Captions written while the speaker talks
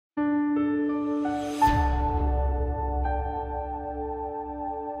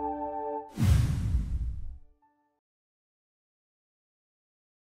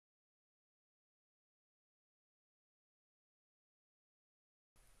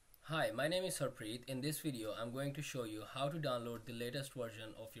Hi, my name is Harpreet. In this video, I'm going to show you how to download the latest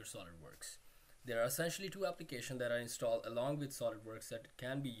version of your SolidWorks. There are essentially two applications that are installed along with SolidWorks that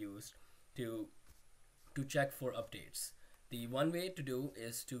can be used to check for updates. The one way to do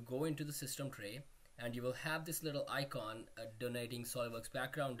is to go into the system tray and you will have this little icon donating SolidWorks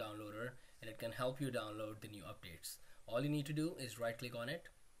background downloader, and it can help you download the new updates. All you need to do is right click on it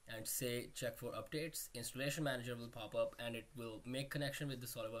and say check for updates. Installation manager will pop up and it will make connection with the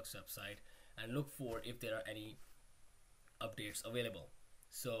SolidWorks website and look for if there are any updates available.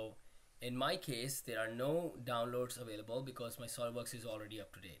 So in my case, there are no downloads available because my SolidWorks is already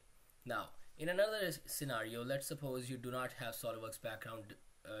up to date. Now in another scenario, let's suppose you do not have SolidWorks background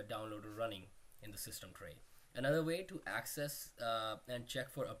downloader running in the system tray. Another way to access and check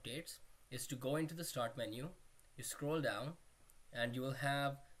for updates is to go into the start menu, you scroll down and you will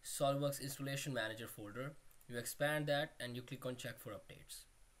have SolidWorks Installation Manager folder. You expand that and you click on check for updates.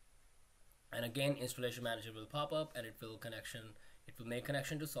 And again, Installation Manager will pop up and it will make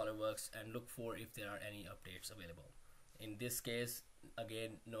connection to SolidWorks and look for if there are any updates available. In this case,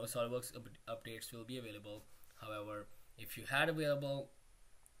 again, no SolidWorks updates will be available. However, if you had available,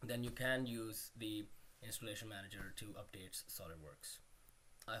 then you can use the Installation Manager to update SolidWorks.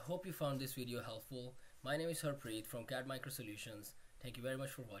 I hope you found this video helpful. My name is Harpreet from CAD Micro Solutions. Thank you very much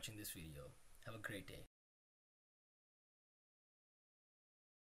for watching this video. Have a great day.